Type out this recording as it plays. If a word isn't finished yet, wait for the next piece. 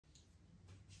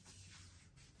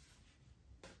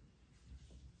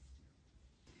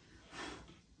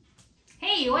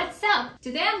Hey, what's up?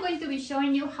 Today I'm going to be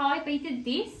showing you how I painted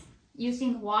this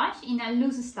using gouache in a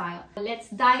loose style. Let's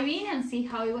dive in and see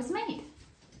how it was made.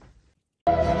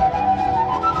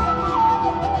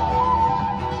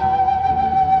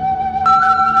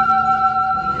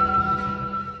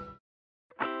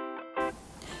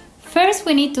 First,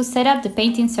 we need to set up the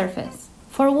painting surface.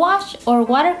 For gouache or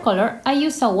watercolor, I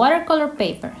use a watercolor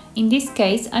paper. In this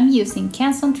case, I'm using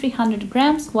Canson 300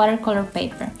 grams watercolor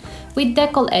paper with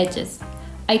deckled edges.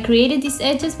 I created these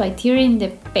edges by tearing the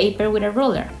paper with a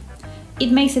ruler.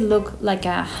 It makes it look like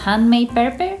a handmade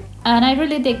paper, and I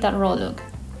really dig that raw look.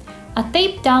 I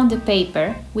taped down the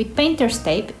paper with painter's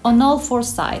tape on all four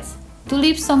sides to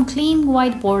leave some clean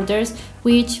white borders,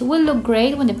 which will look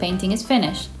great when the painting is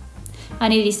finished.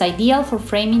 And it is ideal for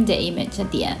framing the image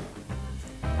at the end.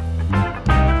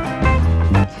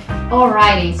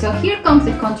 Alrighty, so here comes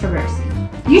the controversy.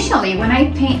 Usually when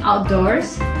I paint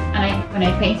outdoors and when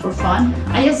I paint for fun,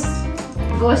 I just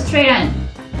go straight and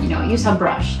use a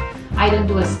brush. I don't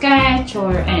do a sketch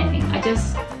or anything. I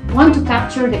just want to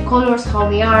capture the colors, how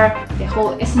they are, the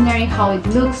whole scenery, how it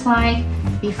looks like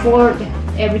before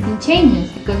everything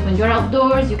changes. Because when you're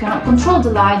outdoors, you cannot control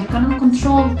the light, you cannot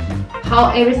control how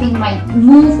everything might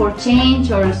move or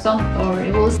change or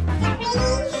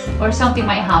something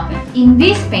might happen. In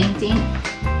this painting,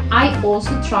 I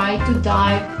also try to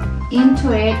dive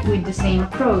into it with the same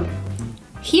approach.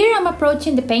 Here I'm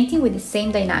approaching the painting with the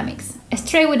same dynamics,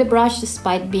 straight with the brush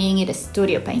despite being in a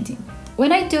studio painting.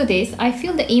 When I do this, I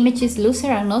feel the image is looser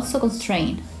and not so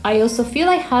constrained. I also feel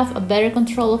I have a better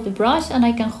control of the brush and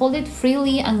I can hold it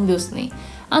freely and loosely,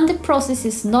 and the process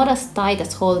is not as tight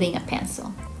as holding a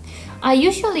pencil. I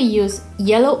usually use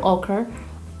yellow ochre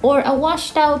or a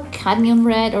washed out cadmium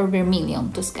red or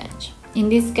vermilion to sketch. In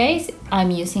this case, I'm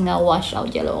using a washed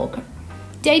out yellow ochre.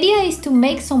 The idea is to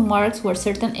make some marks where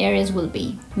certain areas will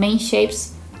be, main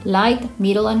shapes, light,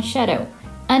 middle and shadow,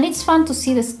 and it's fun to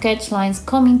see the sketch lines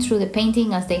coming through the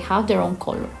painting as they have their own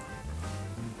color.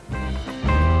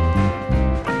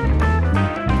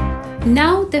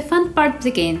 Now the fun part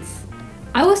begins.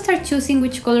 I will start choosing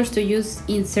which colors to use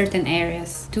in certain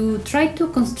areas to try to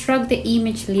construct the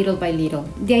image little by little.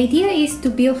 The idea is to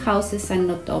build houses and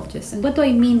not objects. And what do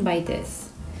I mean by this?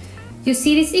 You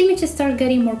see, this image starts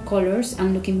getting more colors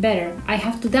and looking better. I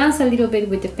have to dance a little bit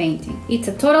with the painting. It's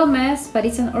a total mess, but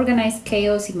it's an organized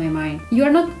chaos in my mind. You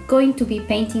are not going to be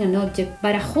painting an object,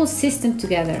 but a whole system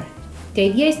together.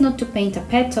 The idea is not to paint a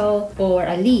petal or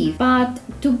a leaf, but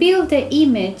to build the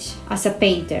image as a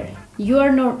painter. You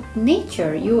are not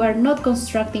nature, you are not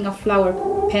constructing a flower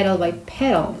petal by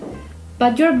petal,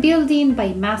 but you're building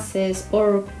by masses,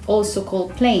 or also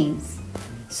called planes.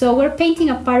 So we're painting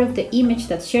a part of the image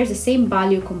that shares the same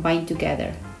value combined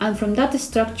together, and from that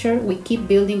structure we keep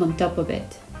building on top of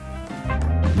it.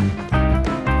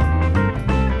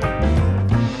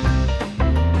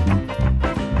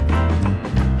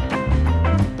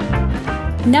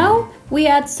 Now we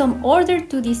add some order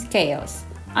to this chaos.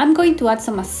 I'm going to add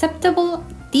some acceptable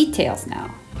details now.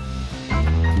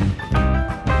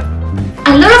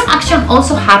 A lot of action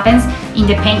also happens in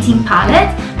the painting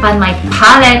palette, but my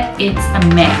palette is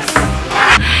a mess.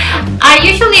 I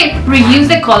usually reuse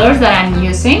the colors that I'm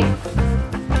using.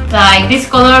 Like these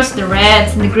colors, the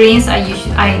reds and the greens,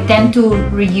 I tend to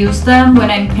reuse them when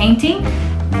I'm painting.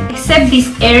 Except this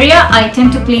area, I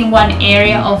tend to clean one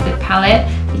area of the palette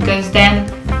because then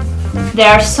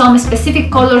there are some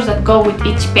specific colors that go with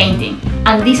each painting,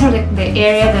 and these are the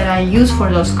area that I use for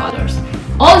those colors.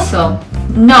 Also,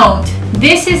 note,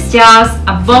 this is just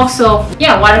a box of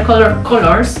watercolor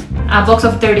colors, a box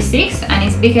of 36, and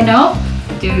it's big enough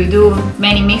to do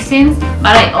many mixings,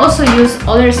 but I also use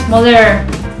other smaller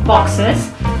boxes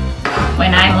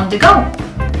when I'm on the go.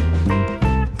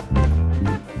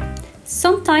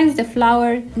 Sometimes the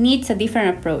flower needs a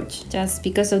different approach just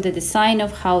because of the design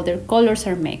of how their colors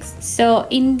are mixed. So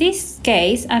in this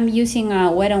case, I'm using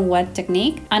a wet on wet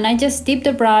technique, and I just dip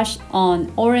the brush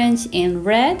on orange and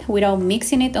red without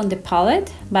mixing it on the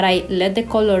palette, but I let the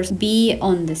colors be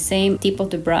on the same tip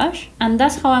of the brush, and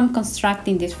that's how I'm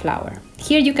constructing this flower.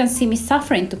 Here you can see me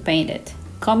suffering to paint it,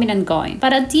 coming and going,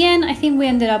 but at the end I think we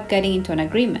ended up getting into an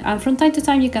agreement, and from time to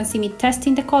time you can see me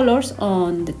testing the colors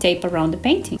on the tape around the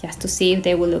painting just to see if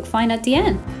they will look fine at the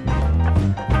end.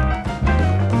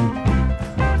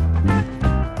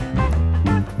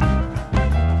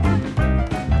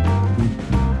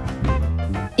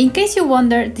 In case you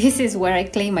wonder, this is where I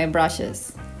clean my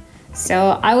brushes.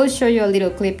 So I will show you a little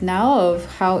clip now of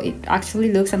how it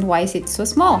actually looks and why is it so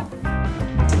small.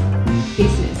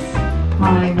 This is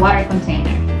my water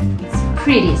container. It's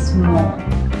pretty small.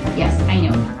 Yes, I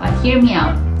know, but hear me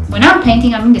out. when I'm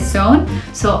painting, I'm in the zone,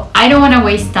 so I don't want to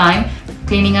waste time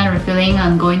cleaning and refilling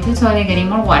and going to the toilet getting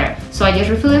more water. So I just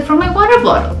refill it from my water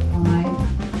bottle. My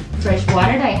fresh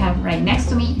water that I have right next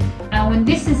to me. And when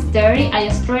this is dirty, I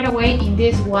just throw it away in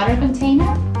this water container.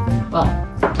 Well,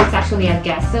 it's actually a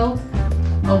gas cell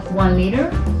of 1 liter,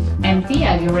 empty.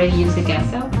 I've already used the gas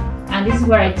cell. And this is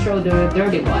where I throw the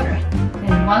dirty water.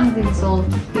 And once this is all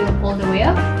filled all the way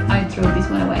up, I throw this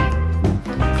one away.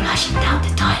 Flushing down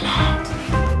the toilet.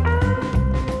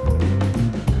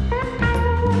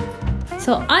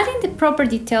 So adding the proper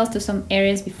details to some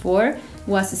areas before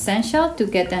was essential to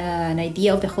get an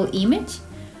idea of the whole image.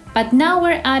 But now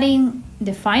we're adding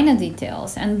the final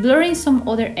details and blurring some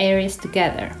other areas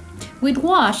together. With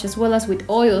gouache as well as with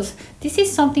oils, this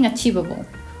is something achievable.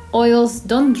 Oils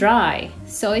don't dry,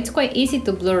 so it's quite easy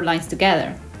to blur lines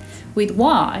together. With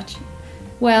gouache,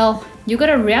 well, you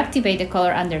gotta reactivate the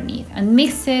color underneath and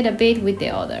mix it a bit with the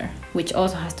other, which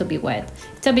also has to be wet.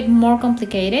 It's a bit more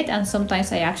complicated and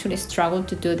sometimes I actually struggle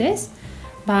to do this,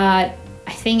 but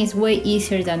I think it's way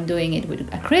easier than doing it with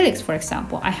acrylics, for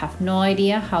example. I have no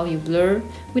idea how you blur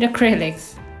with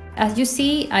acrylics. As you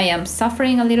see, I am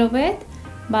suffering a little bit,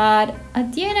 but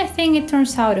at the end I think it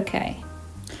turns out okay.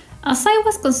 As I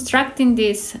was constructing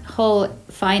this whole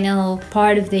final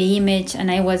part of the image and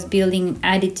I was building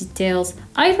added details,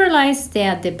 I realized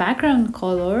that the background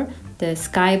color, the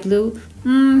sky blue,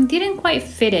 didn't quite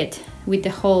fit it with the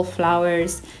whole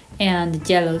flowers and the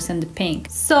yellows and the pink.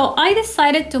 So I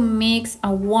decided to mix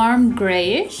a warm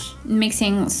grayish,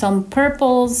 mixing some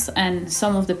purples and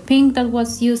some of the pink that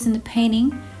was used in the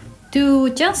painting, to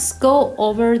just go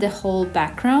over the whole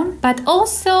background, but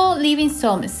also leaving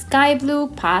some sky blue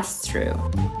pass through.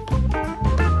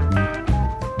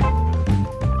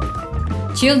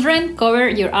 Children, cover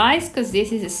your eyes because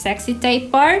this is a sexy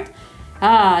tape part.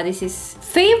 This is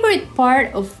favorite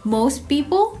part of most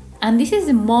people, and this is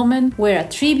the moment where a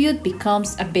tribute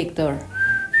becomes a victor.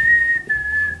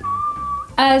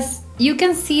 As you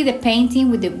can see the painting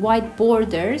with the white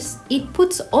borders, it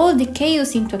puts all the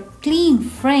chaos into a clean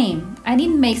frame and it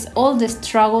makes all the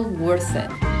struggle worth it.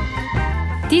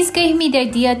 This gave me the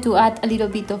idea to add a little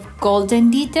bit of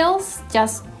golden details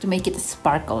just to make it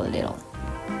sparkle a little.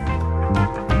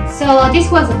 So this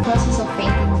was the process of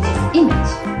painting this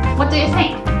image. What do you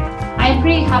think? I'm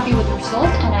pretty happy with the result,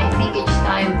 and I think each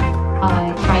time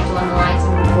I try to analyze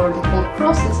and record the whole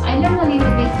process, I learn a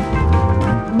little bit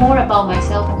more about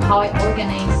myself and how I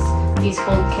organize this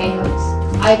whole chaos.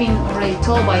 I've been already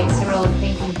told by several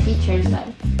painting teachers that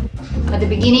at the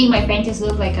beginning my paintings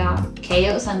look like a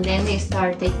chaos and then they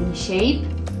start taking shape,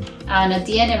 and at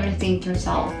the end everything turns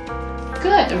out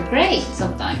good or great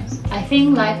sometimes. I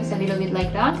think life is a little bit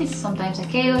like that. It's sometimes a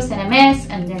chaos and a mess,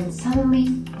 and then suddenly,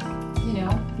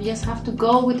 you just have to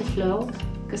go with the flow,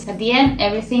 because at the end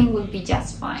everything will be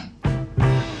just fine.